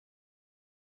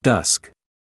Dusk.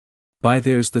 By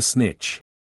TherestheSnitch.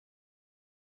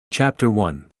 Chapter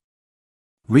 1.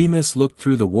 Remus looked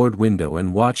through the ward window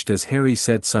and watched as Harry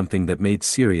said something that made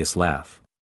Sirius laugh.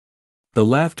 The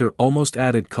laughter almost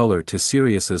added color to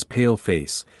Sirius's pale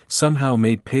face, somehow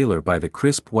made paler by the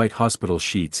crisp white hospital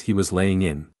sheets he was laying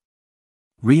in.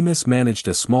 Remus managed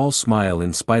a small smile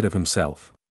in spite of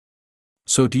himself.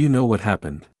 So do you know what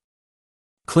happened?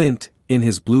 Clint, in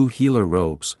his blue healer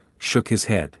robes, shook his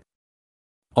head.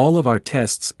 All of our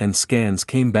tests and scans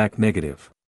came back negative.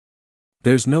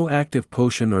 There's no active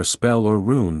potion or spell or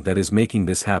rune that is making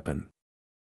this happen.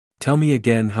 Tell me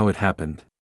again how it happened.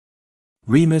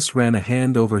 Remus ran a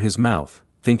hand over his mouth,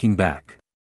 thinking back.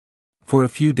 For a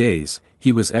few days,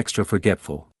 he was extra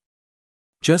forgetful.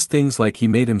 Just things like he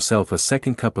made himself a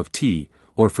second cup of tea,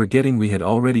 or forgetting we had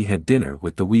already had dinner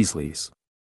with the Weasleys.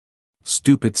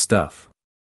 Stupid stuff.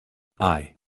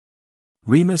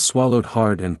 Remus swallowed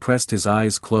hard and pressed his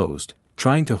eyes closed,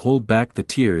 trying to hold back the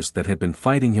tears that had been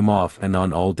fighting him off and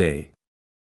on all day.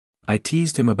 I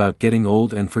teased him about getting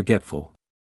old and forgetful.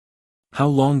 How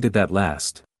long did that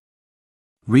last?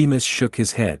 Remus shook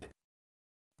his head.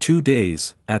 2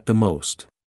 days, at the most.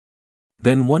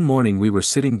 Then one morning we were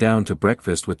sitting down to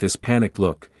breakfast with this panicked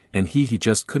look, and he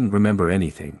just couldn't remember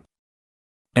anything.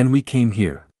 And we came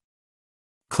here.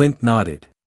 Clint nodded.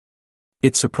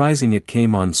 It's surprising it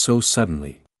came on so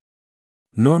suddenly.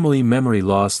 Normally memory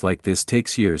loss like this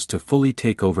takes years to fully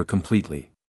take over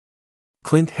completely.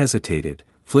 Clint hesitated,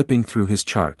 flipping through his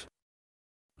chart.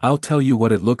 I'll tell you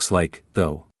what it looks like,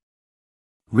 though.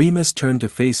 Remus turned to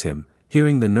face him,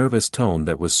 hearing the nervous tone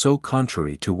that was so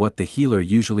contrary to what the healer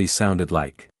usually sounded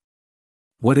like.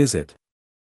 What is it?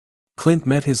 Clint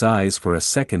met his eyes for a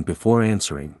second before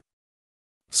answering.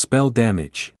 Spell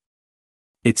damage.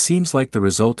 It seems like the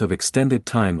result of extended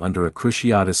time under a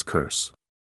Cruciatus curse.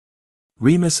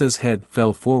 Remus's head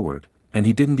fell forward, and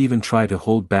he didn't even try to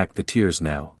hold back the tears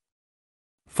now.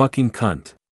 Fucking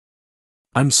cunt.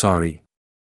 I'm sorry.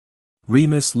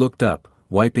 Remus looked up,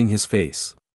 wiping his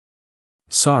face.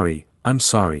 Sorry, I'm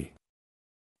sorry.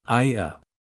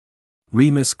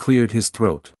 Remus cleared his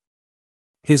throat.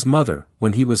 His mother,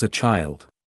 when he was a child.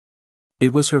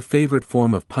 It was her favorite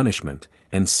form of punishment,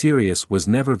 and Sirius was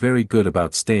never very good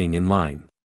about staying in line.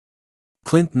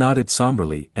 Clint nodded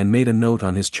somberly and made a note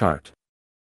on his chart.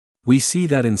 We see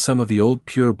that in some of the old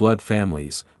pure-blood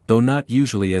families, though not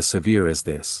usually as severe as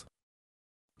this.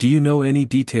 Do you know any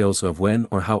details of when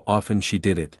or how often she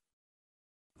did it?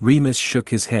 Remus shook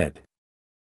his head.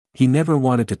 He never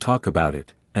wanted to talk about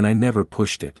it, and I never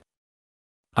pushed it.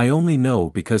 I only know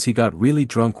because he got really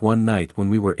drunk one night when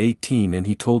we were 18 and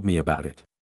he told me about it.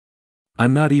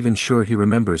 I'm not even sure he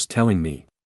remembers telling me.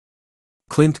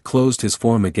 Clint closed his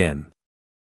form again.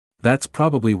 That's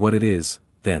probably what it is,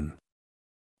 then.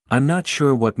 I'm not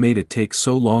sure what made it take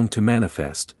so long to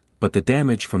manifest, but the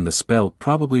damage from the spell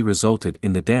probably resulted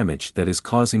in the damage that is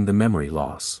causing the memory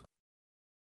loss.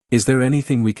 Is there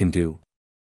anything we can do?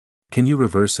 Can you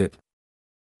reverse it?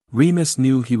 Remus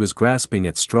knew he was grasping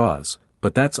at straws,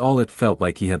 but that's all it felt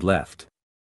like he had left.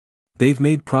 They've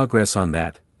made progress on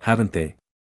that, haven't they?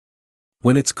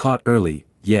 When it's caught early,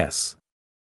 yes.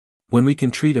 When we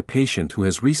can treat a patient who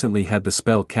has recently had the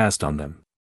spell cast on them.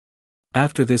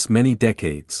 After this many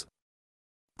decades.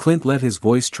 Clint let his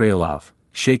voice trail off,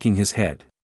 shaking his head.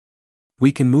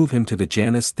 We can move him to the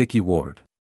Janus Thicky ward.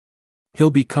 He'll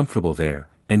be comfortable there,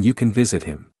 and you can visit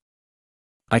him.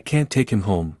 I can't take him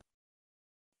home.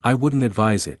 I wouldn't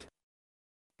advise it.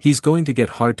 He's going to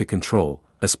get hard to control,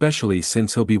 especially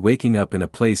since he'll be waking up in a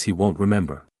place he won't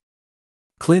remember.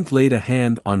 Clint laid a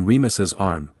hand on Remus's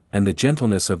arm, and the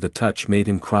gentleness of the touch made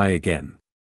him cry again.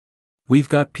 We've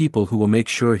got people who will make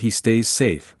sure he stays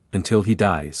safe, until he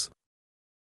dies.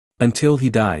 Until he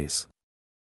dies.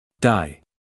 Die.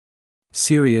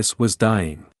 Sirius was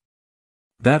dying.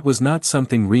 That was not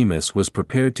something Remus was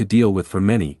prepared to deal with for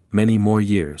many, many more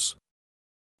years.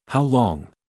 How long?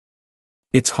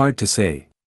 It's hard to say.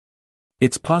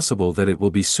 It's possible that it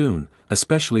will be soon,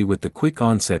 especially with the quick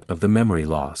onset of the memory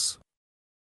loss.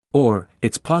 Or,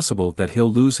 it's possible that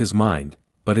he'll lose his mind,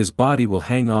 but his body will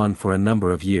hang on for a number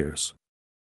of years.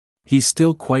 He's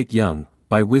still quite young,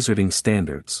 by wizarding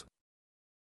standards.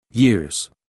 Years.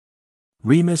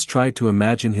 Remus tried to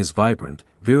imagine his vibrant,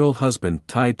 virile husband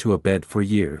tied to a bed for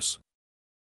years.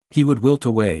 He would wilt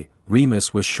away,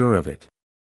 Remus was sure of it.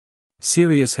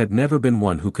 Sirius had never been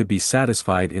one who could be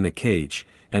satisfied in a cage,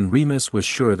 and Remus was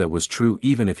sure that was true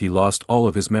even if he lost all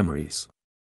of his memories.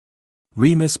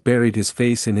 Remus buried his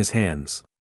face in his hands.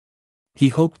 He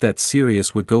hoped that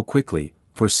Sirius would go quickly,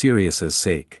 for Sirius's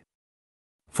sake.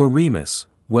 For Remus,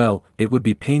 well, it would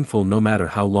be painful no matter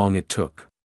how long it took.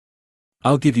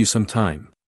 I'll give you some time.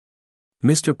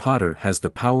 Mr. Potter has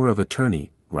the power of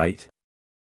attorney, right?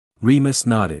 Remus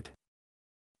nodded.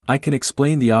 I can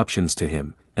explain the options to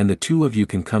him, and the two of you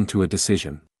can come to a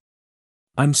decision.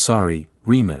 I'm sorry,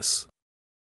 Remus.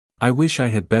 I wish I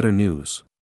had better news.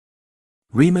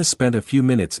 Remus spent a few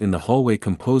minutes in the hallway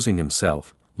composing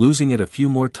himself, losing it a few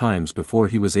more times before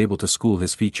he was able to school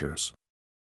his features.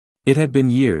 It had been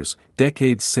years,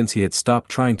 decades since he had stopped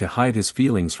trying to hide his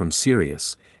feelings from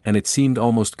Sirius, and it seemed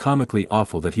almost comically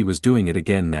awful that he was doing it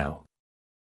again now.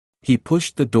 He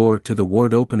pushed the door to the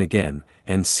ward open again,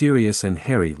 and Sirius and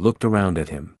Harry looked around at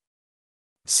him.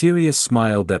 Sirius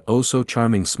smiled that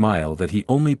oh-so-charming smile that he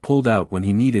only pulled out when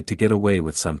he needed to get away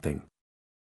with something.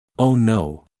 Oh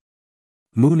no.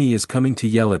 Moony is coming to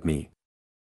yell at me.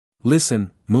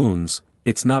 Listen, Moons,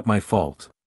 it's not my fault.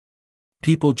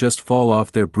 People just fall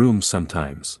off their brooms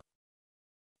sometimes.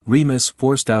 Remus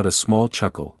forced out a small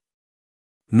chuckle.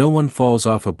 No one falls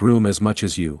off a broom as much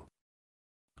as you.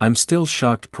 I'm still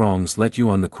shocked Prongs let you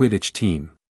on the Quidditch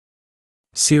team.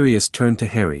 Sirius turned to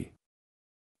Harry.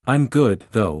 I'm good,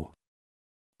 though.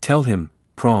 Tell him,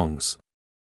 Prongs.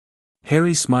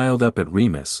 Harry smiled up at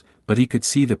Remus, but he could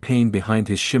see the pain behind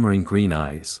his shimmering green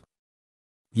eyes.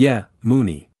 Yeah,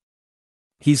 Moony.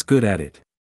 He's good at it.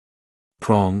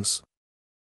 Prongs.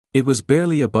 It was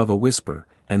barely above a whisper,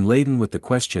 and laden with the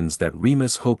questions that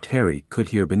Remus hoped Harry could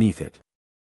hear beneath it.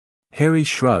 Harry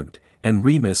shrugged, and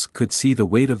Remus could see the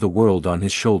weight of the world on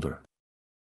his shoulder.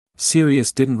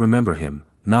 Sirius didn't remember him,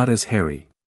 not as Harry.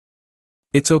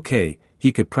 It's okay,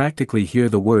 he could practically hear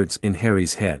the words in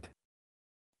Harry's head.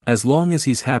 As long as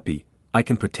he's happy, I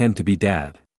can pretend to be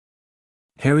Dad.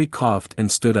 Harry coughed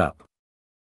and stood up.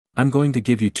 I'm going to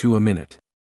give you two a minute.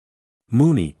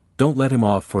 Moony, don't let him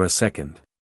off for a second.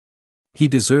 He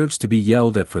deserves to be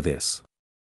yelled at for this.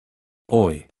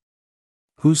 Oi.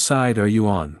 Whose side are you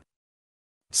on?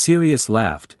 Sirius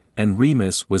laughed, and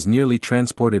Remus was nearly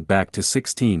transported back to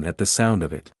 16 at the sound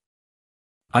of it.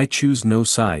 I choose no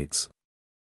sides.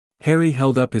 Harry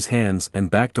held up his hands and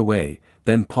backed away,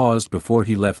 then paused before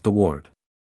he left the ward.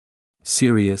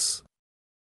 Sirius?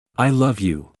 I love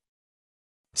you.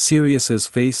 Sirius's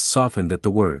face softened at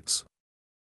the words.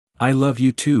 I love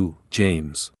you too,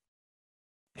 James.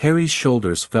 Harry's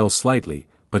shoulders fell slightly,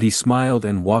 but he smiled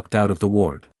and walked out of the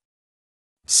ward.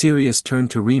 Sirius turned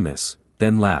to Remus,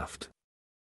 then laughed.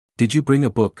 Did you bring a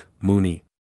book, Moony?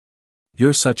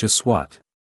 You're such a swot.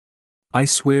 I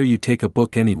swear you take a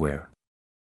book anywhere.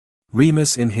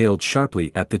 Remus inhaled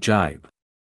sharply at the jibe.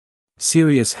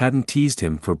 Sirius hadn't teased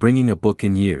him for bringing a book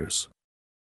in years.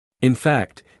 In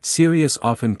fact, Sirius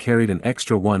often carried an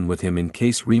extra one with him in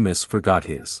case Remus forgot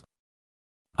his.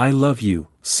 I love you,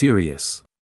 Sirius.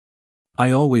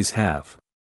 I always have.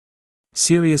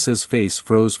 Sirius's face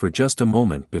froze for just a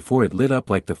moment before it lit up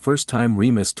like the first time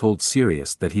Remus told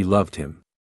Sirius that he loved him.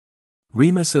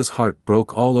 Remus's heart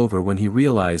broke all over when he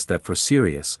realized that for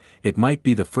Sirius, it might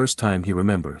be the first time he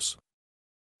remembers.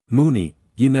 Moony,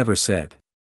 you never said.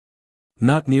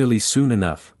 Not nearly soon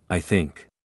enough, I think.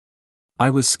 I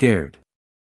was scared.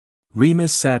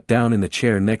 Remus sat down in the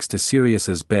chair next to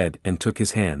Sirius's bed and took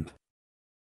his hand.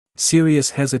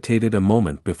 Sirius hesitated a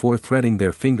moment before threading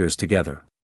their fingers together.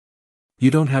 You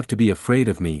don't have to be afraid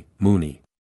of me, Moony.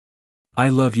 I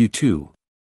love you too.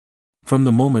 From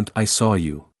the moment I saw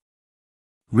you.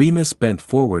 Remus bent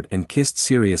forward and kissed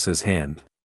Sirius's hand.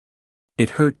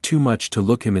 It hurt too much to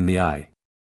look him in the eye.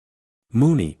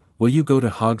 Moony, will you go to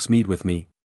Hogsmeade with me?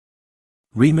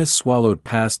 Remus swallowed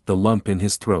past the lump in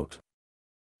his throat.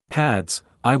 Pads,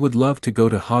 I would love to go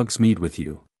to Hogsmeade with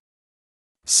you.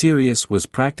 Sirius was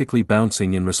practically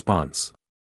bouncing in response.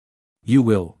 You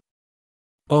will.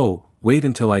 Oh, wait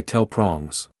until I tell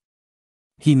Prongs.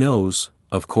 He knows,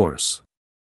 of course.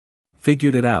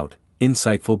 Figured it out,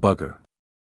 insightful bugger.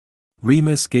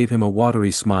 Remus gave him a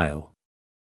watery smile.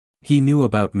 He knew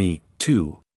about me,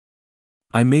 too.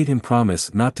 I made him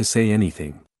promise not to say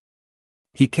anything.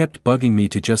 He kept bugging me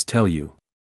to just tell you.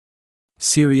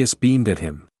 Sirius beamed at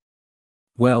him.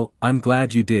 Well, I'm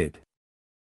glad you did.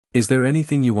 Is there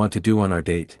anything you want to do on our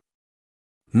date?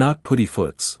 Not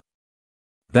Puttyfoot's.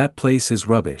 That place is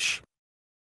rubbish.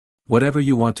 Whatever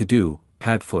you want to do,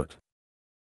 Padfoot.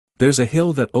 There's a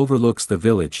hill that overlooks the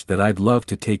village that I'd love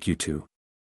to take you to.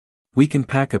 We can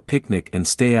pack a picnic and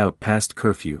stay out past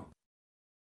curfew.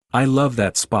 I love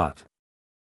that spot.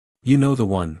 You know the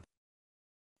one.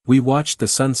 We watched the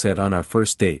sunset on our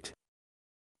first date.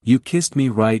 You kissed me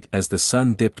right as the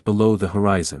sun dipped below the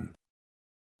horizon.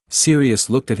 Sirius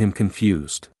looked at him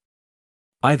confused.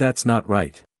 That's not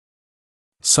right.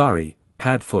 Sorry,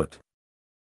 Padfoot.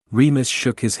 Remus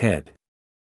shook his head.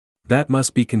 That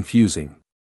must be confusing.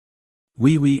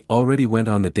 We already went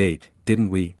on the date, didn't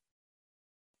we?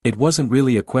 It wasn't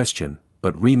really a question,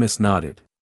 but Remus nodded.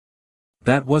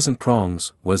 That wasn't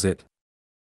prongs, was it?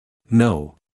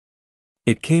 No.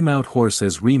 It came out hoarse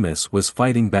as Remus was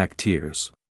fighting back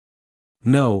tears.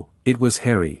 No, it was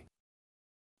Harry.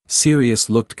 Sirius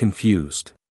looked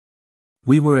confused.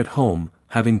 We were at home,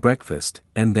 having breakfast,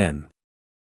 and then.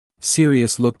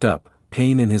 Sirius looked up,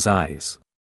 pain in his eyes.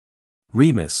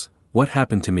 Remus, what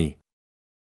happened to me?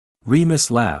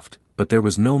 Remus laughed, but there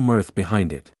was no mirth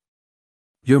behind it.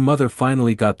 Your mother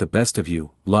finally got the best of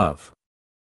you, love.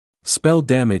 Spell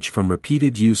damage from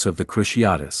repeated use of the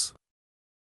Cruciatus.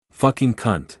 Fucking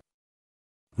cunt.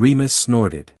 Remus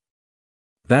snorted.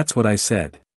 That's what I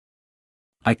said.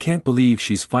 I can't believe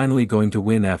she's finally going to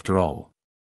win after all.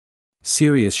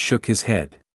 Sirius shook his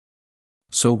head.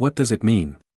 So what does it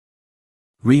mean?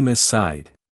 Remus sighed.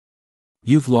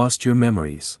 You've lost your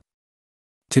memories.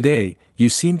 Today, you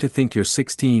seem to think you're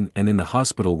 16 and in the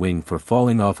hospital wing for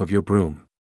falling off of your broom.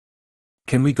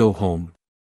 Can we go home?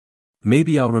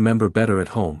 Maybe I'll remember better at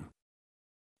home.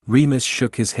 Remus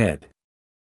shook his head.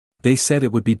 They said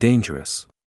it would be dangerous.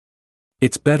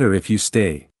 It's better if you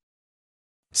stay.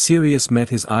 Sirius met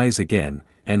his eyes again,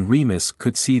 and Remus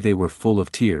could see they were full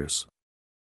of tears.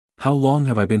 How long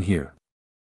have I been here?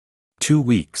 2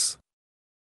 weeks.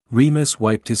 Remus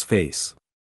wiped his face.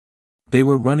 They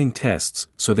were running tests,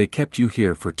 so they kept you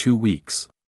here for 2 weeks.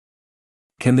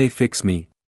 Can they fix me?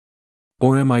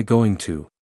 Or am I going to?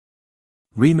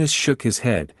 Remus shook his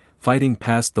head, fighting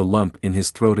past the lump in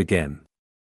his throat again.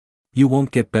 You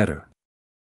won't get better.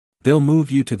 They'll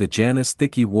move you to the Janus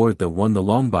Thicky ward, the one the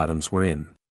Longbottoms were in.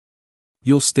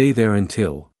 You'll stay there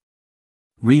until.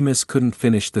 Remus couldn't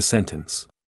finish the sentence.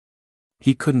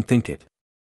 He couldn't think it.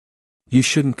 You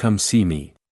shouldn't come see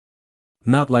me.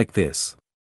 Not like this.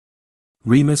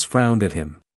 Remus frowned at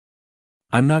him.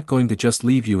 I'm not going to just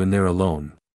leave you in there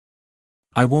alone.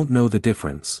 I won't know the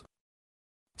difference.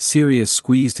 Sirius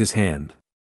squeezed his hand.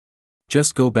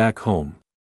 Just go back home.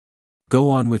 Go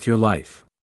on with your life.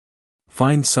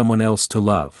 Find someone else to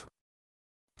love.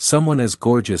 Someone as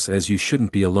gorgeous as you.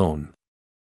 Shouldn't be alone.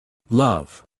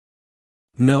 Love.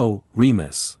 No,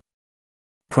 Remus.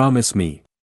 Promise me.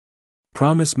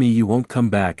 Promise me you won't come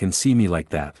back and see me like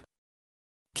that.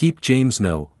 Keep James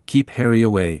no, keep Harry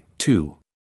away, too.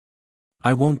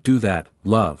 I won't do that,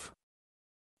 love.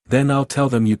 Then I'll tell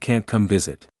them you can't come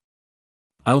visit.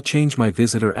 I'll change my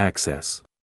visitor access.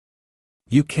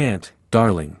 You can't,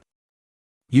 darling.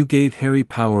 You gave Harry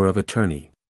power of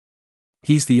attorney.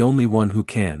 He's the only one who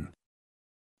can.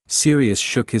 Sirius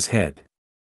shook his head.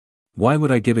 Why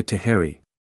would I give it to Harry?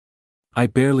 I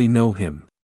barely know him.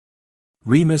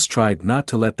 Remus tried not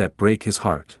to let that break his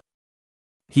heart.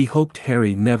 He hoped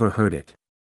Harry never heard it.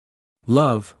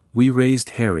 Love, we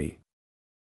raised Harry.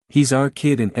 He's our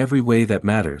kid in every way that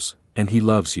matters, and he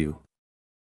loves you.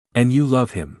 And you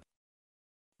love him.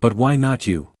 But why not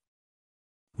you?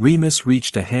 Remus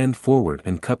reached a hand forward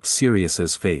and cupped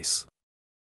Sirius's face.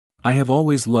 I have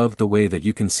always loved the way that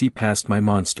you can see past my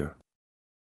monster.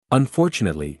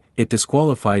 Unfortunately, it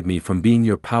disqualified me from being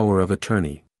your power of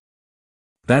attorney.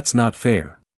 That's not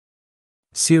fair.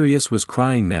 Sirius was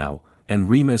crying now, and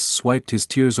Remus swiped his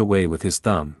tears away with his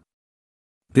thumb.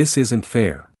 This isn't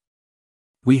fair.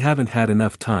 We haven't had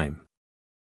enough time.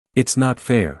 It's not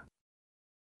fair.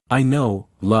 I know,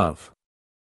 love.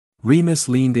 Remus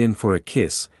leaned in for a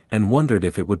kiss, and wondered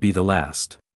if it would be the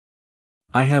last.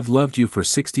 I have loved you for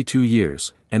 62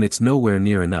 years, and it's nowhere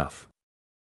near enough.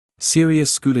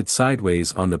 Sirius scooted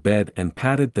sideways on the bed and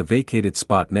patted the vacated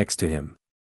spot next to him.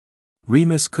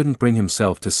 Remus couldn't bring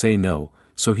himself to say no,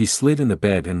 so he slid in the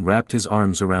bed and wrapped his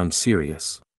arms around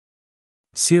Sirius.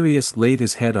 Sirius laid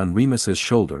his head on Remus's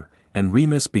shoulder, and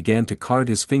Remus began to card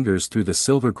his fingers through the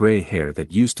silver-gray hair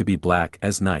that used to be black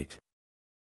as night.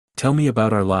 Tell me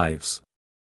about our lives.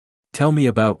 Tell me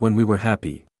about when we were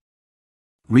happy.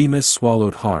 Remus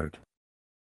swallowed hard.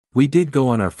 We did go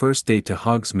on our first date to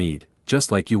Hogsmeade,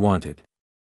 just like you wanted.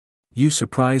 You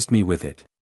surprised me with it.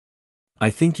 I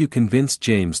think you convinced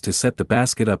James to set the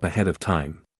basket up ahead of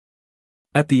time.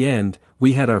 At the end,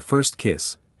 we had our first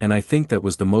kiss, and I think that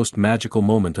was the most magical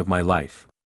moment of my life.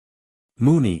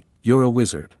 Moony, you're a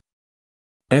wizard.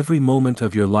 Every moment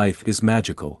of your life is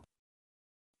magical.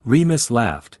 Remus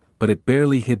laughed, but it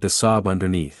barely hid the sob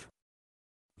underneath.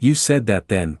 You said that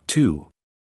then, too.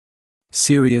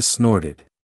 Sirius snorted.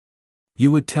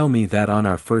 You would tell me that on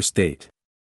our first date.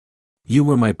 You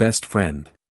were my best friend.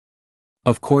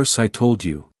 Of course I told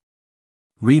you.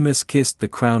 Remus kissed the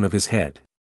crown of his head.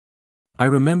 I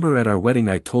remember at our wedding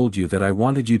I told you that I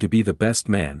wanted you to be the best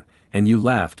man, and you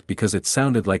laughed because it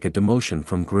sounded like a demotion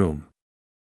from groom.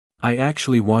 I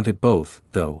actually wanted both,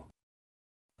 though.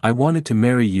 I wanted to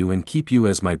marry you and keep you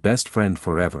as my best friend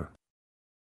forever.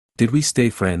 Did we stay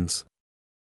friends?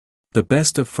 The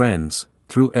best of friends,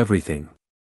 through everything.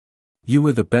 You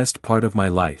were the best part of my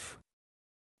life.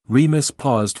 Remus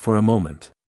paused for a moment.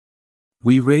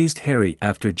 We raised Harry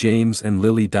after James and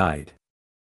Lily died.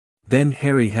 Then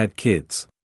Harry had kids.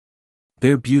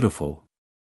 They're beautiful.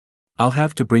 I'll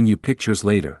have to bring you pictures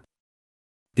later.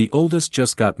 The oldest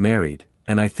just got married,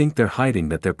 and I think they're hiding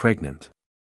that they're pregnant.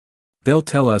 They'll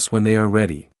tell us when they are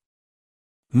ready.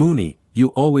 Moony, you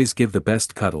always give the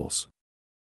best cuddles.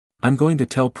 I'm going to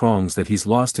tell Prongs that he's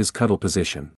lost his cuddle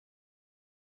position.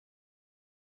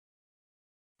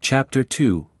 Chapter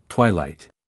 2, Twilight.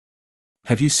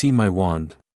 Have you seen my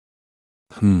wand?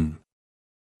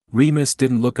 Remus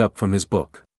didn't look up from his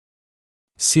book.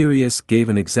 Sirius gave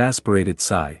an exasperated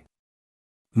sigh.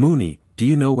 Moony, do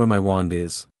you know where my wand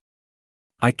is?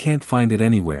 I can't find it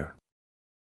anywhere.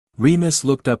 Remus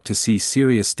looked up to see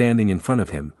Sirius standing in front of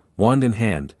him, wand in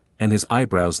hand, and his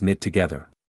eyebrows knit together.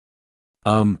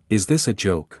 Is this a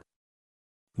joke?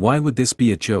 Why would this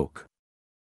be a joke?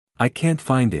 I can't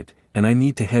find it, and I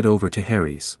need to head over to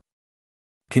Harry's.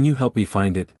 Can you help me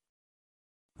find it?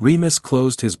 Remus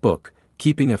closed his book,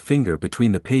 keeping a finger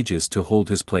between the pages to hold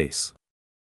his place.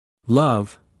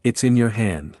 Love, it's in your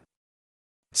hand.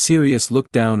 Sirius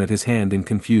looked down at his hand in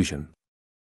confusion.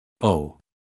 Oh.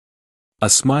 A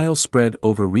smile spread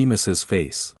over Remus's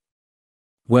face.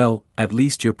 Well, at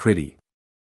least you're pretty.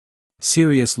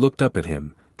 Sirius looked up at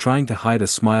him, trying to hide a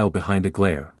smile behind a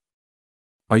glare.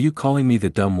 Are you calling me the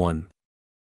dumb one?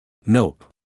 Nope.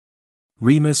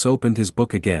 Remus opened his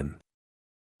book again.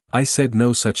 I said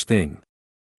no such thing.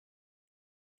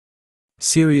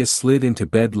 Sirius slid into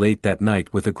bed late that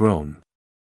night with a groan.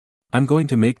 I'm going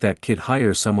to make that kid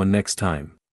hire someone next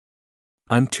time.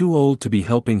 I'm too old to be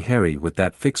helping Harry with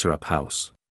that fixer-up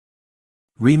house.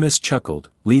 Remus chuckled,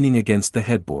 leaning against the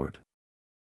headboard.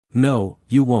 No,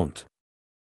 you won't.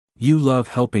 You love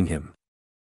helping him.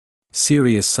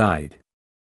 Sirius sighed.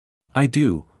 I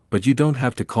do, but you don't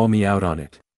have to call me out on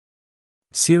it.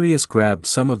 Sirius grabbed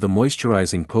some of the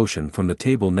moisturizing potion from the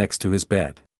table next to his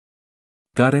bed.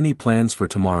 Got any plans for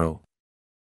tomorrow?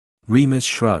 Remus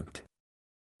shrugged.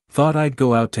 Thought I'd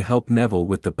go out to help Neville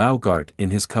with the Boggart in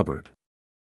his cupboard.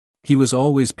 He was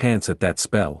always pants at that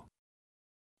spell.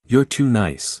 You're too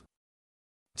nice.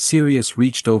 Sirius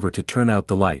reached over to turn out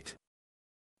the light.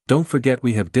 Don't forget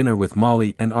we have dinner with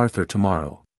Molly and Arthur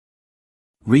tomorrow.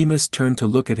 Remus turned to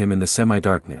look at him in the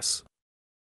semi-darkness.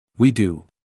 We do.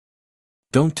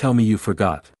 Don't tell me you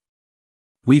forgot.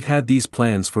 We've had these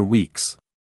plans for weeks.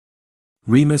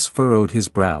 Remus furrowed his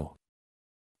brow.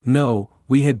 No,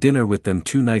 we had dinner with them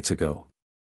 2 nights ago.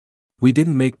 We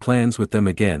didn't make plans with them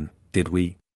again, did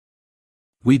we?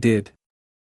 We did.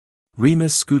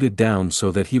 Remus scooted down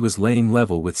so that he was laying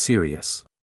level with Sirius.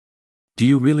 Do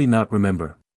you really not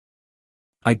remember?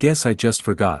 I guess I just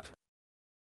forgot.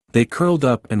 They curled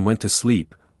up and went to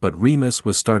sleep, but Remus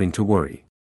was starting to worry.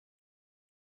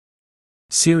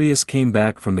 Sirius came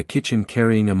back from the kitchen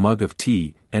carrying a mug of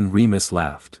tea, and Remus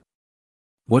laughed.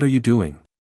 What are you doing?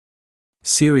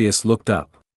 Sirius looked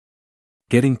up.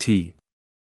 Getting tea.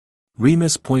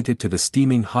 Remus pointed to the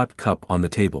steaming hot cup on the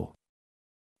table.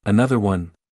 Another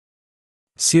one?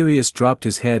 Sirius dropped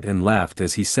his head and laughed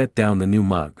as he set down the new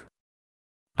mug.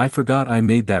 I forgot I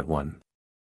made that one.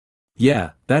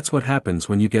 Yeah, that's what happens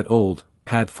when you get old,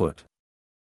 Padfoot.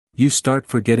 You start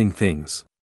forgetting things.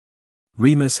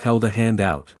 Remus held a hand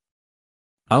out.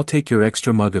 I'll take your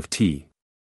extra mug of tea.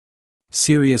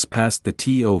 Sirius passed the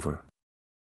tea over.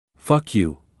 Fuck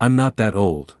you, I'm not that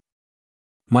old.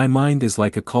 My mind is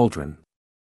like a cauldron.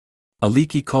 A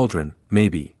leaky cauldron,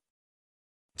 maybe.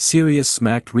 Sirius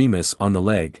smacked Remus on the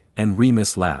leg, and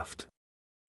Remus laughed.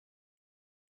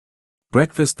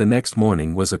 Breakfast the next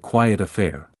morning was a quiet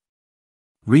affair.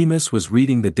 Remus was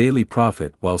reading the Daily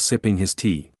Prophet while sipping his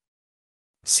tea.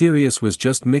 Sirius was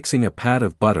just mixing a pat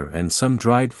of butter and some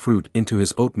dried fruit into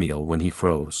his oatmeal when he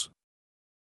froze.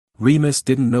 Remus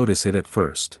didn't notice it at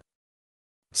first.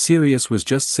 Sirius was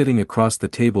just sitting across the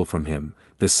table from him,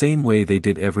 the same way they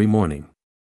did every morning.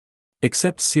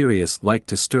 Except Sirius liked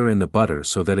to stir in the butter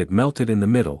so that it melted in the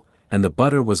middle, and the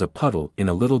butter was a puddle in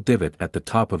a little divot at the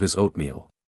top of his oatmeal.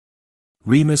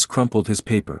 Remus crumpled his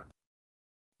paper.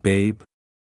 Babe?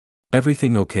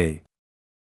 Everything okay?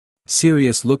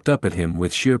 Sirius looked up at him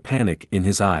with sheer panic in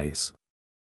his eyes.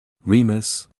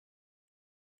 Remus?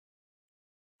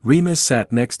 Remus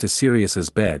sat next to Sirius's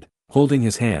bed, holding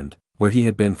his hand, where he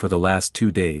had been for the last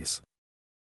 2 days.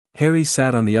 Harry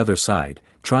sat on the other side,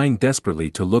 trying desperately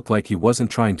to look like he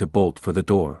wasn't trying to bolt for the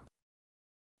door.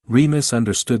 Remus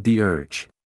understood the urge.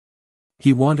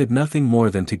 He wanted nothing more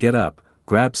than to get up,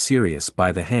 grab Sirius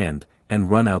by the hand, and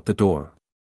run out the door.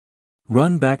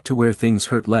 Run back to where things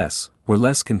hurt less, were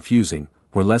less confusing,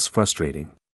 were less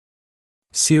frustrating.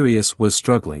 Sirius was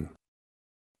struggling.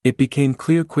 It became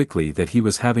clear quickly that he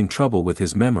was having trouble with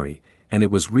his memory, and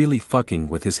it was really fucking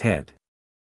with his head.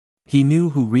 He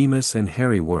knew who Remus and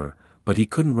Harry were, but he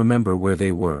couldn't remember where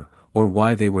they were, or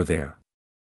why they were there.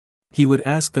 He would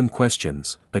ask them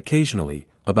questions, occasionally,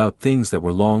 about things that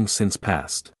were long since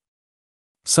past.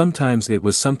 Sometimes it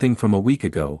was something from a week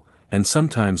ago, and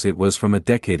sometimes it was from a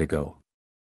decade ago.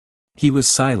 He was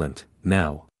silent,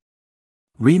 now.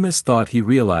 Remus thought he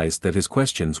realized that his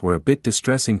questions were a bit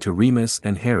distressing to Remus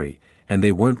and Harry, and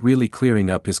they weren't really clearing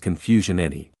up his confusion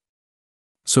any.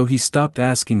 So he stopped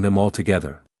asking them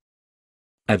altogether.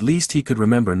 At least he could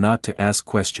remember not to ask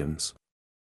questions.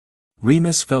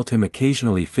 Remus felt him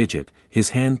occasionally fidget,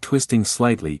 his hand twisting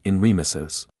slightly in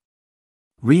Remus's.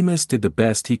 Remus did the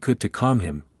best he could to calm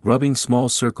him, rubbing small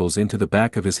circles into the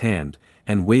back of his hand,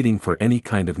 and waiting for any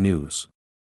kind of news.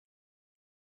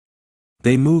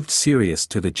 They moved Sirius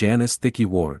to the Janus Thicky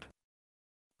ward.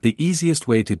 The easiest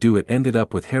way to do it ended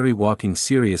up with Harry walking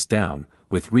Sirius down,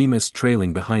 with Remus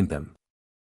trailing behind them.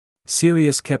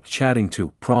 Sirius kept chatting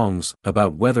to Prongs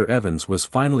about whether Evans was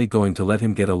finally going to let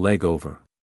him get a leg over.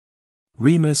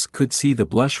 Remus could see the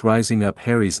blush rising up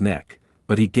Harry's neck,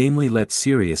 but he gamely let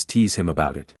Sirius tease him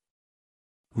about it.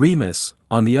 Remus,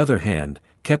 on the other hand,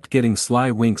 kept getting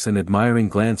sly winks and admiring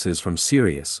glances from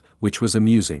Sirius, which was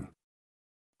amusing.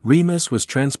 Remus was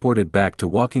transported back to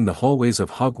walking the hallways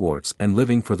of Hogwarts and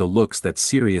living for the looks that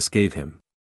Sirius gave him.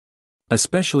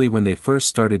 Especially when they first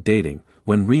started dating,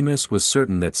 when Remus was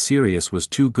certain that Sirius was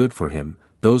too good for him,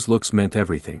 those looks meant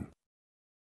everything.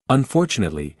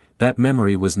 Unfortunately, that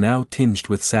memory was now tinged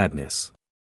with sadness.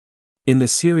 In the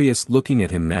Sirius looking at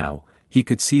him now, he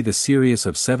could see the Sirius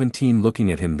of 17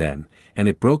 looking at him then, and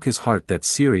it broke his heart that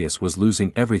Sirius was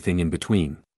losing everything in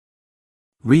between.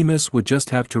 Remus would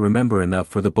just have to remember enough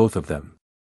for the both of them.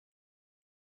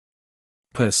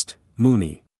 Psst,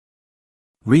 Moony.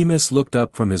 Remus looked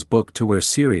up from his book to where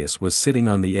Sirius was sitting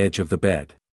on the edge of the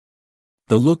bed.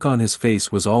 The look on his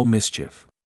face was all mischief.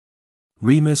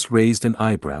 Remus raised an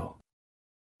eyebrow.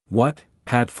 What,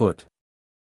 Padfoot?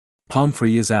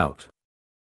 Pomfrey is out.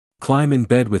 Climb in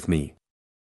bed with me.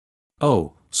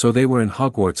 Oh, so they were in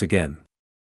Hogwarts again.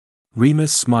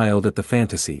 Remus smiled at the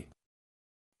fantasy.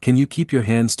 Can you keep your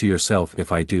hands to yourself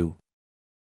if I do?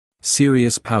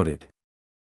 Sirius pouted.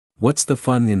 What's the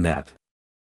fun in that?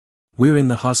 We're in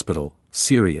the hospital,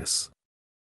 Sirius.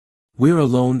 We're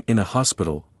alone in a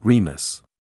hospital, Remus.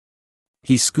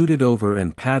 He scooted over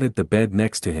and patted the bed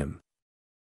next to him.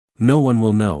 No one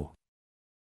will know.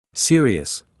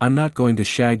 Sirius, I'm not going to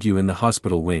shag you in the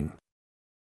hospital wing.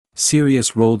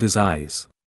 Sirius rolled his eyes.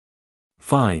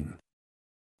 Fine.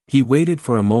 He waited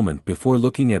for a moment before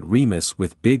looking at Remus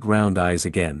with big round eyes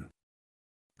again.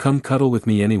 Come cuddle with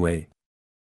me anyway.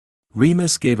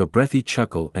 Remus gave a breathy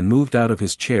chuckle and moved out of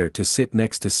his chair to sit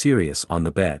next to Sirius on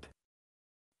the bed.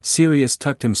 Sirius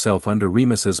tucked himself under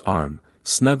Remus's arm,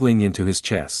 snuggling into his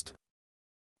chest.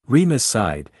 Remus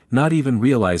sighed, not even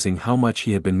realizing how much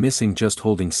he had been missing just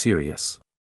holding Sirius.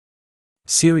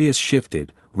 Sirius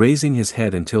shifted, raising his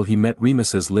head until he met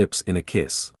Remus's lips in a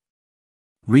kiss.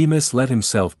 Remus let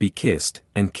himself be kissed,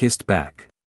 and kissed back.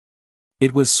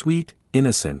 It was sweet,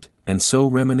 innocent, and so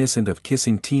reminiscent of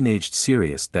kissing teenaged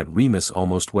Sirius that Remus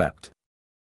almost wept.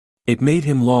 It made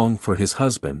him long for his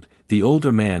husband, the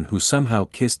older man who somehow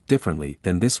kissed differently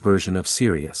than this version of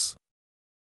Sirius.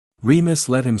 Remus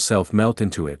let himself melt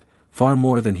into it, far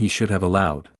more than he should have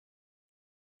allowed.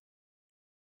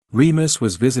 Remus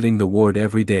was visiting the ward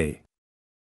every day.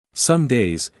 Some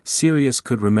days, Sirius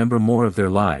could remember more of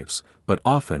their lives, but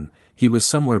often, he was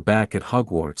somewhere back at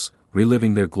Hogwarts,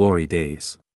 reliving their glory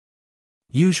days.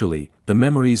 Usually, the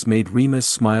memories made Remus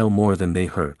smile more than they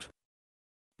hurt.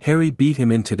 Harry beat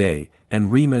him in today,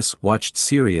 and Remus watched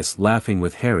Sirius laughing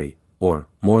with Harry, or,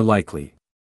 more likely,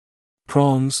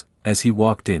 Prongs, as he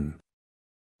walked in.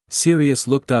 Sirius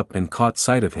looked up and caught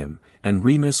sight of him, and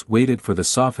Remus waited for the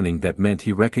softening that meant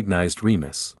he recognized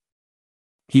Remus.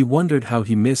 He wondered how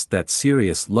he missed that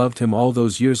Sirius loved him all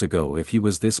those years ago if he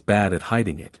was this bad at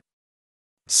hiding it.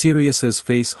 Sirius's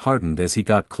face hardened as he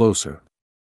got closer.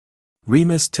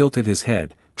 Remus tilted his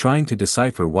head, trying to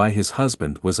decipher why his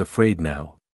husband was afraid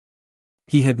now.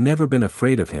 He had never been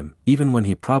afraid of him, even when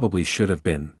he probably should have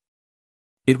been.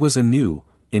 It was a new,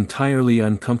 entirely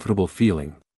uncomfortable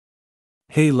feeling.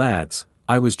 Hey lads,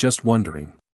 I was just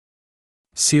wondering.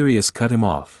 Sirius cut him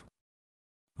off.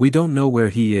 We don't know where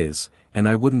he is, and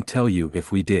I wouldn't tell you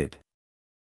if we did.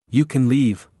 You can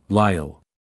leave, Lyle.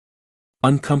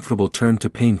 Uncomfortable turned to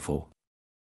painful.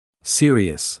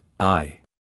 Serious,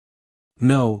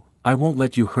 No, I won't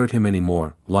let you hurt him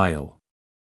anymore, Lyle.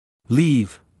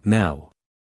 Leave, now.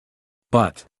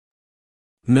 But.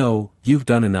 No, you've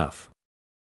done enough.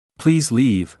 Please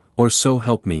leave, or so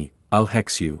help me, I'll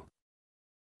hex you.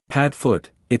 Padfoot,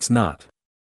 it's not.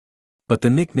 But the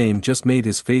nickname just made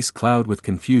his face cloud with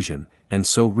confusion, and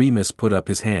so Remus put up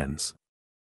his hands.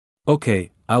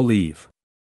 Okay, I'll leave.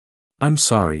 I'm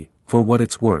sorry, for what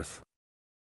it's worth.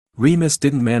 Remus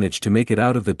didn't manage to make it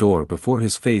out of the door before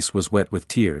his face was wet with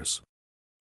tears.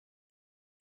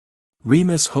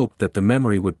 Remus hoped that the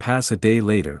memory would pass a day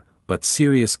later, but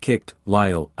Sirius kicked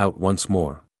Lyle out once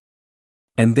more.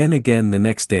 And then again the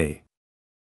next day.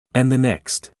 And the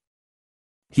next.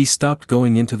 He stopped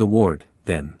going into the ward,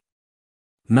 then.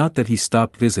 Not that he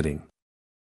stopped visiting.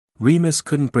 Remus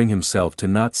couldn't bring himself to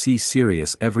not see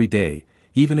Sirius every day,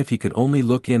 even if he could only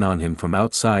look in on him from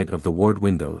outside of the ward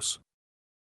windows.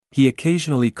 He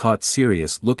occasionally caught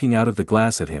Sirius looking out of the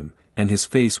glass at him, and his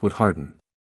face would harden.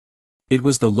 It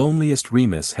was the loneliest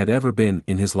Remus had ever been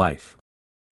in his life.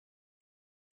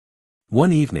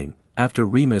 One evening, after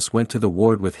Remus went to the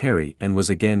ward with Harry and was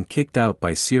again kicked out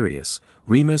by Sirius,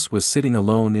 Remus was sitting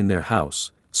alone in their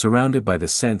house, surrounded by the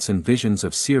scents and visions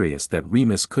of Sirius that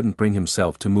Remus couldn't bring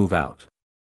himself to move out.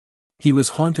 He was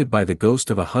haunted by the ghost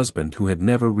of a husband who had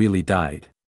never really died.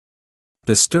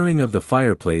 The stirring of the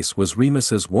fireplace was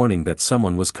Remus's warning that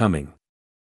someone was coming.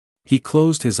 He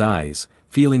closed his eyes,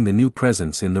 feeling the new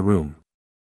presence in the room.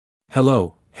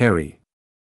 Hello, Harry.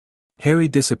 Harry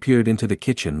disappeared into the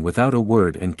kitchen without a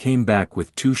word and came back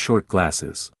with 2 short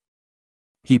glasses.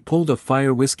 He pulled a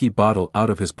fire whiskey bottle out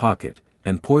of his pocket,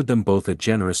 and poured them both a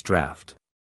generous draught.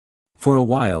 For a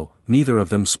while, neither of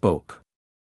them spoke.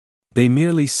 They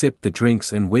merely sipped the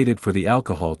drinks and waited for the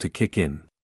alcohol to kick in.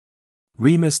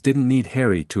 Remus didn't need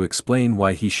Harry to explain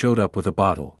why he showed up with a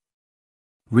bottle.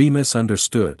 Remus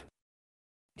understood.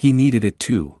 He needed it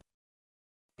too.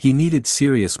 He needed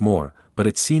Sirius more, but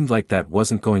it seemed like that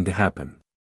wasn't going to happen.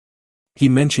 He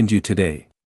mentioned you today.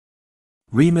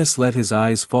 Remus let his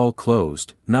eyes fall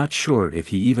closed, not sure if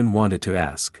he even wanted to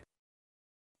ask.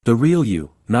 The real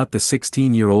you, not the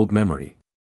 16-year-old memory.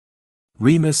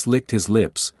 Remus licked his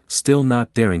lips, still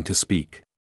not daring to speak.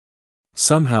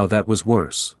 Somehow that was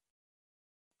worse.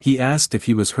 He asked if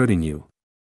he was hurting you.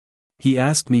 He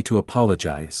asked me to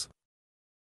apologize.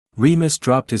 Remus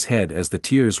dropped his head as the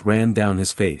tears ran down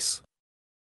his face.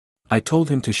 I told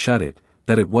him to shut it,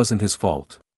 that it wasn't his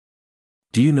fault.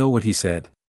 Do you know what he said?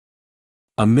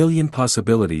 A million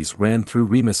possibilities ran through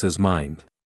Remus's mind.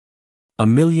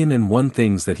 1,000,001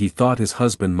 things that he thought his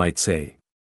husband might say.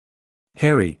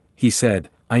 Harry, he said,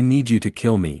 I need you to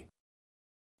kill me.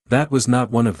 That was not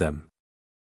one of them.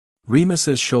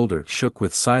 Remus's shoulder shook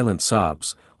with silent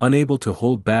sobs, unable to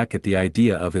hold back at the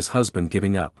idea of his husband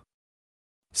giving up.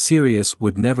 Sirius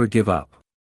would never give up.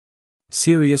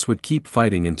 Sirius would keep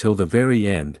fighting until the very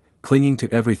end, clinging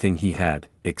to everything he had,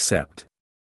 except.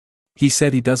 He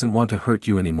said he doesn't want to hurt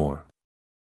you anymore.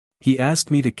 He asked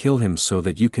me to kill him so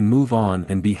that you can move on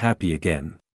and be happy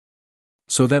again.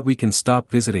 So that we can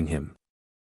stop visiting him.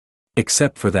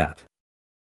 Except for that.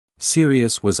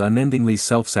 Sirius was unendingly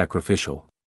self-sacrificial.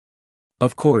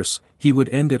 Of course, he would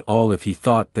end it all if he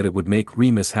thought that it would make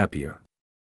Remus happier.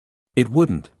 It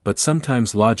wouldn't, but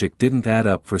sometimes logic didn't add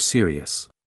up for Sirius.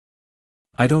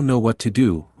 I don't know what to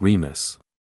do, Remus.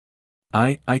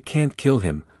 I can't kill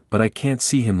him, but I can't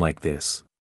see him like this.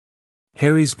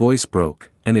 Harry's voice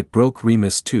broke, and it broke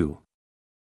Remus too.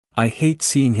 I hate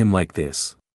seeing him like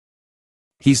this.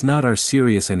 He's not our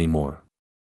Sirius anymore.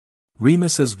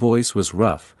 Remus's voice was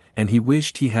rough, and he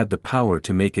wished he had the power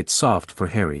to make it soft for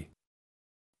Harry.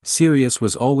 Sirius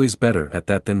was always better at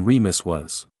that than Remus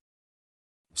was.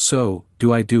 So,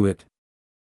 do I do it?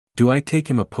 Do I take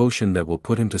him a potion that will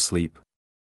put him to sleep?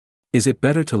 Is it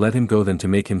better to let him go than to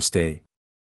make him stay?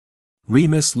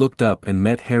 Remus looked up and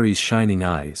met Harry's shining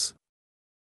eyes.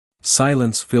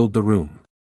 Silence filled the room.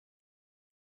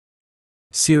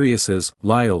 Sirius's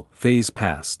Lyle phase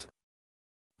passed.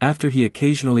 After he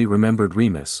occasionally remembered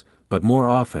Remus, but more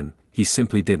often, he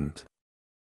simply didn't.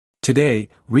 Today,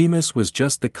 Remus was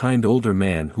just the kind older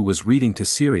man who was reading to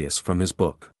Sirius from his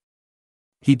book.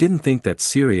 He didn't think that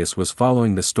Sirius was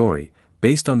following the story,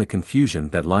 based on the confusion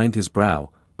that lined his brow,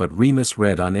 but Remus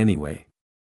read on anyway.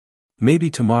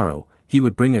 Maybe tomorrow, he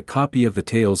would bring a copy of the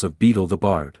Tales of Beetle the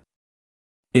Bard.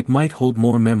 It might hold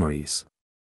more memories.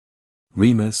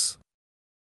 Remus?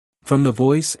 From the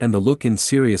voice and the look in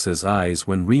Sirius's eyes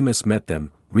when Remus met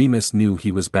them, Remus knew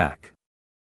he was back.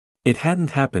 It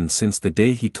hadn't happened since the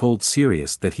day he told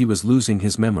Sirius that he was losing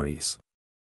his memories.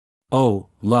 "Oh,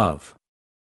 love."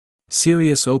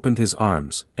 Sirius opened his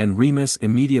arms, and Remus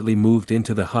immediately moved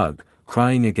into the hug,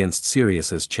 crying against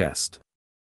Sirius's chest.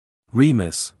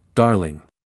 "Remus, darling.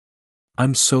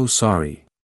 I'm so sorry."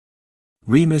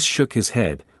 Remus shook his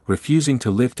head, refusing to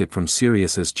lift it from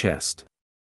Sirius's chest.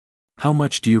 "How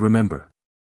much do you remember?"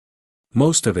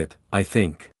 "Most of it, I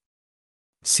think."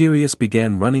 Sirius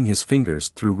began running his fingers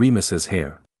through Remus's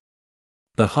hair.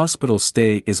 "The hospital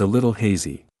stay is a little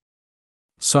hazy.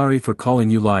 Sorry for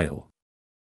calling you Lyle."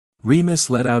 Remus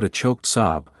let out a choked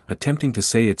sob, attempting to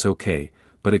say it's okay,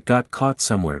 but it got caught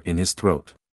somewhere in his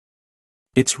throat.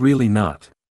 "It's really not."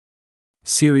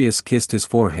 Sirius kissed his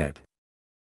forehead.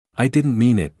 "I didn't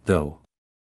mean it, though.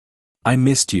 I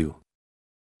missed you."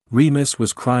 Remus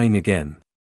was crying again.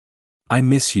 "I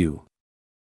miss you."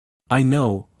 "I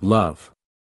know, love.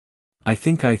 I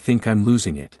think I'm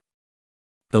losing it.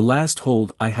 The last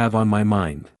hold I have on my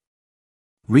mind."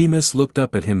 Remus looked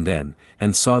up at him then,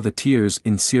 and saw the tears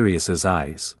in Sirius's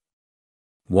eyes.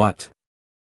 "What?"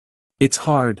 "It's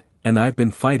hard, and I've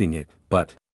been fighting it,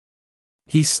 but..."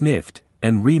 He sniffed,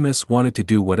 and Remus wanted to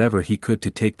do whatever he could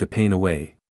to take the pain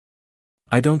away.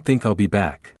 "I don't think I'll be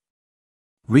back."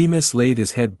 Remus laid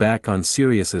his head back on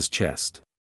Sirius's chest.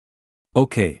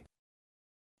 "Okay.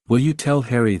 Will you tell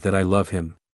Harry that I love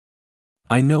him?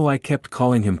 I know I kept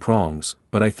calling him Prongs,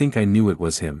 but I think I knew it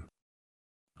was him.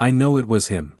 I know it was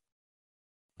him.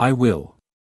 I will.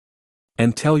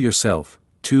 And tell yourself,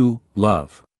 too,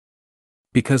 love.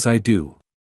 Because I do.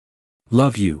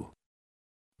 Love you.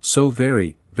 So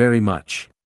very, very much.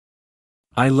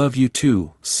 I love you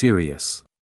too, Sirius.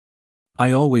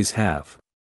 I always have.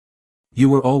 You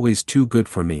were always too good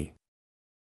for me.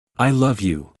 I love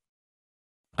you.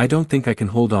 I don't think I can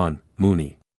hold on,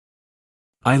 Mooney.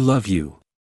 I love you.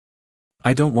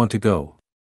 I don't want to go.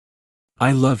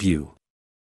 I love you."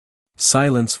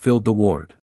 Silence filled the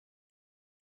ward.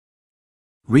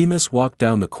 Remus walked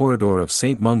down the corridor of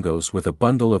St. Mungo's with a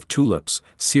bundle of tulips,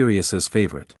 Sirius's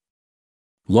favorite.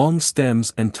 Long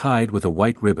stems and tied with a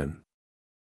white ribbon.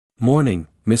 "Morning,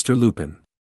 Mr. Lupin."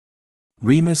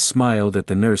 Remus smiled at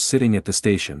the nurse sitting at the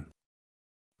station.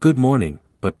 "Good morning,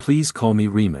 but please call me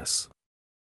Remus."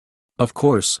 "Of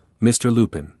course, Mr.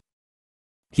 Lupin."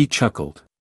 He chuckled.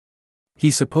 He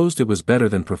supposed it was better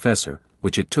than Professor,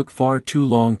 which it took far too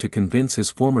long to convince his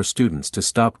former students to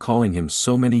stop calling him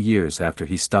so many years after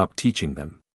he stopped teaching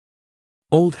them.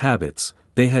 Old habits,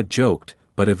 they had joked,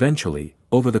 but eventually,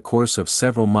 over the course of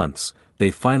several months, they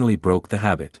finally broke the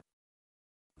habit.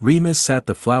 Remus sat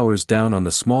the flowers down on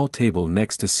the small table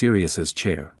next to Sirius's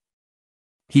chair.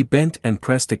 He bent and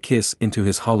pressed a kiss into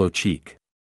his hollow cheek.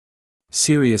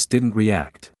 Sirius didn't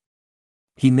react.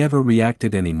 He never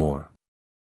reacted anymore.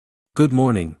 "Good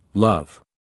morning, love.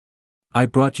 I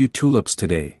brought you tulips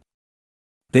today.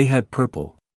 They had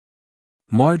purple.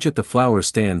 Marge at the flower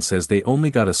stand says they only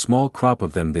got a small crop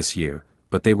of them this year,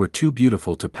 but they were too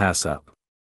beautiful to pass up.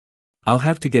 I'll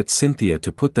have to get Cynthia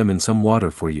to put them in some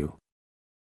water for you."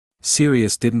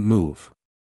 Sirius didn't move.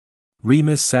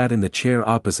 Remus sat in the chair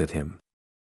opposite him.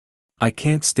 "I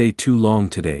can't stay too long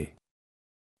today.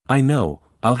 I know,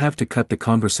 I'll have to cut the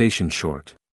conversation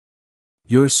short.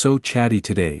 You're so chatty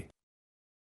today."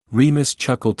 Remus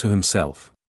chuckled to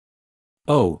himself.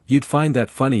 "Oh, you'd find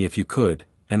that funny if you could,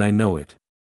 and I know it.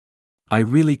 I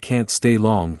really can't stay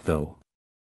long, though.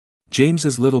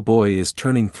 James's little boy is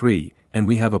turning 3, and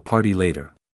we have a party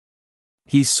later.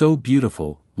 He's so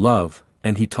beautiful, love,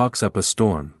 and he talks up a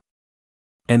storm.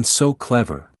 And so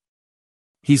clever.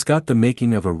 He's got the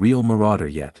making of a real marauder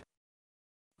yet."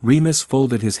 Remus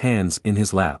folded his hands in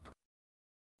his lap.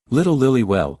 "Little Lily,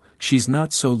 well, she's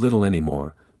not so little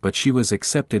anymore, but she was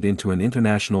accepted into an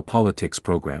international politics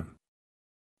program."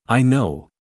 "I know.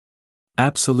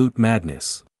 Absolute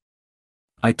madness.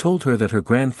 I told her that her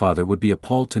grandfather would be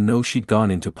appalled to know she'd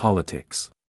gone into politics.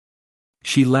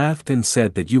 She laughed and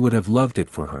said that you would have loved it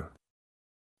for her."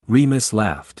 Remus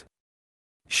laughed.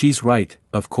 "She's right,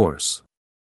 of course.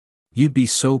 You'd be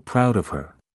so proud of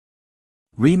her."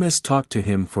 Remus talked to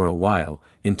him for a while,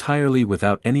 entirely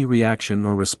without any reaction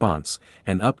or response,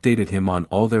 and updated him on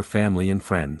all their family and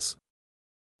friends.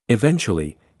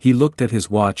 Eventually, he looked at his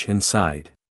watch and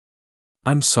sighed.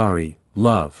 "I'm sorry,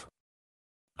 love.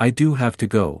 I do have to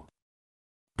go.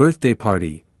 Birthday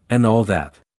party, and all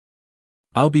that.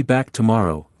 I'll be back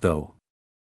tomorrow, though."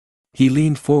 He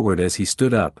leaned forward as he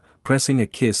stood up, pressing a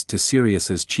kiss to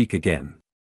Sirius's cheek again.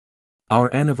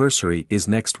 "Our anniversary is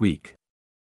next week.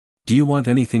 Do you want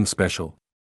anything special?"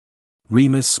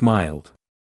 Remus smiled.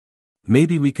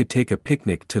 "Maybe we could take a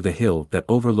picnic to the hill that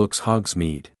overlooks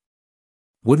Hogsmeade.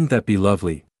 Wouldn't that be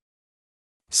lovely?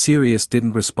 Sirius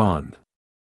didn't respond.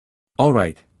 All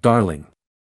right, darling.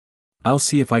 I'll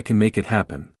see if I can make it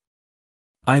happen.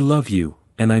 I love you,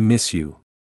 and I miss you.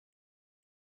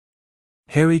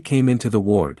 Harry came into the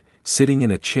ward, sitting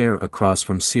in a chair across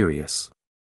from Sirius.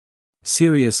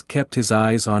 Sirius kept his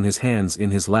eyes on his hands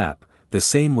in his lap, the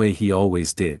same way he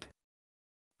always did.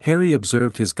 Harry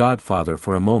observed his godfather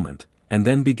for a moment, and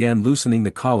then began loosening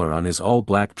the collar on his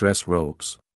all-black dress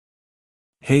robes.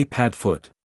 Hey Padfoot.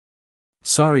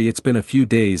 Sorry it's been a few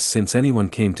days since anyone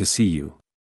came to see you.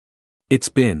 It's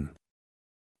been.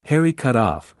 Harry cut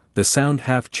off, the sound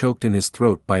half choked in his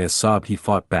throat by a sob he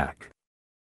fought back.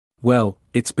 Well,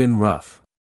 it's been rough.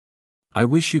 I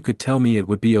wish you could tell me it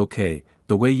would be okay,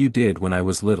 the way you did when I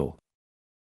was little.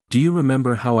 Do you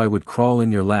remember how I would crawl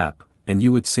in your lap, and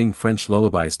you would sing French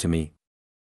lullabies to me?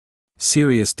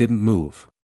 Sirius didn't move.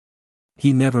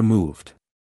 He never moved.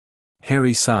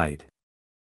 Harry sighed.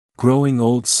 Growing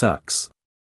old sucks.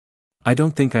 I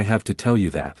don't think I have to tell you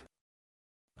that.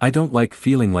 I don't like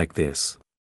feeling like this.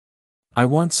 I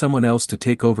want someone else to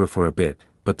take over for a bit,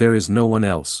 but there is no one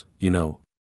else, you know.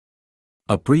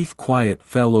 A brief quiet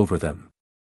fell over them.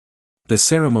 The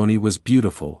ceremony was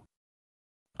beautiful.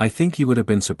 I think he would have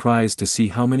been surprised to see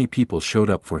how many people showed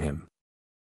up for him.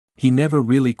 He never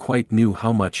really quite knew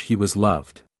how much he was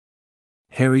loved.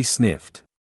 Harry sniffed.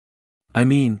 I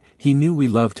mean, he knew we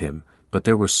loved him, but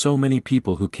there were so many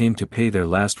people who came to pay their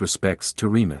last respects to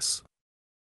Remus.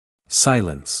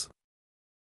 Silence.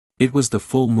 It was the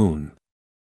full moon.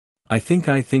 I think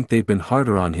they've been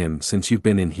harder on him since you've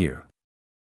been in here.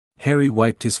 Harry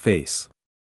wiped his face.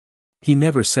 He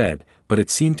never said, but it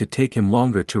seemed to take him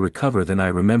longer to recover than I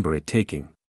remember it taking.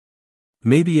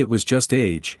 Maybe it was just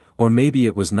age, or maybe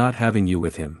it was not having you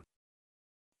with him.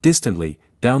 Distantly,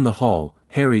 down the hall,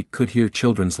 Harry could hear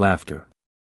children's laughter.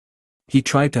 He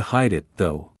tried to hide it,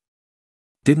 though.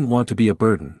 Didn't want to be a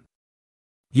burden.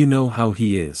 You know how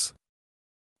he is.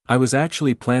 I was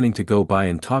actually planning to go by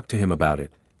and talk to him about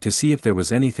it, to see if there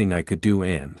was anything I could do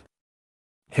and...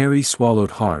 Harry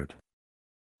swallowed hard.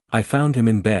 I found him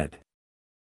in bed.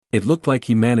 It looked like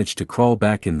he managed to crawl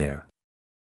back in there.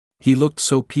 He looked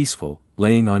so peaceful,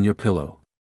 laying on your pillow.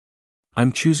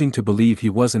 I'm choosing to believe he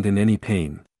wasn't in any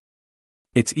pain.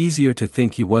 It's easier to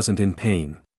think he wasn't in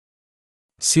pain.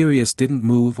 Sirius didn't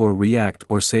move or react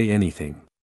or say anything.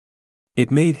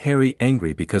 It made Harry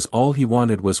angry because all he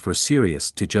wanted was for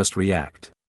Sirius to just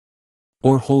react.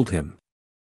 Or hold him.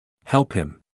 Help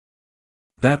him.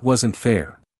 That wasn't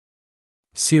fair.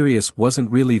 Sirius wasn't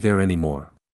really there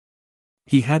anymore.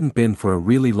 He hadn't been for a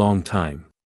really long time.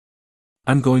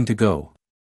 I'm going to go.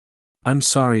 I'm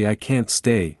sorry I can't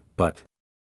stay, but...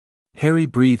 Harry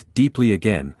breathed deeply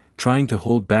again, trying to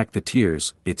hold back the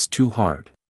tears. It's too hard.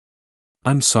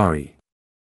 I'm sorry.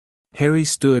 Harry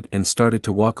stood and started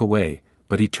to walk away,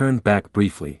 but he turned back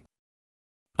briefly.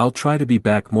 I'll try to be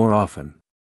back more often.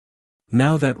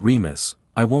 Now that Remus,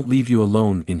 I won't leave you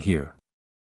alone in here.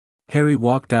 Harry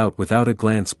walked out without a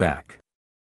glance back.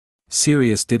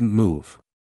 Sirius didn't move.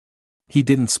 He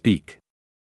didn't speak.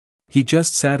 He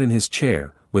just sat in his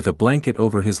chair, with a blanket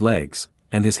over his legs,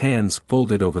 and his hands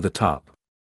folded over the top.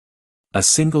 A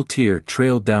single tear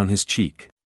trailed down his cheek.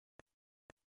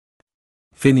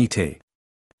 Finite.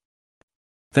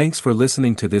 Thanks for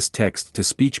listening to this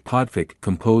text-to-speech podfic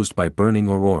composed by Burning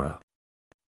Aurora.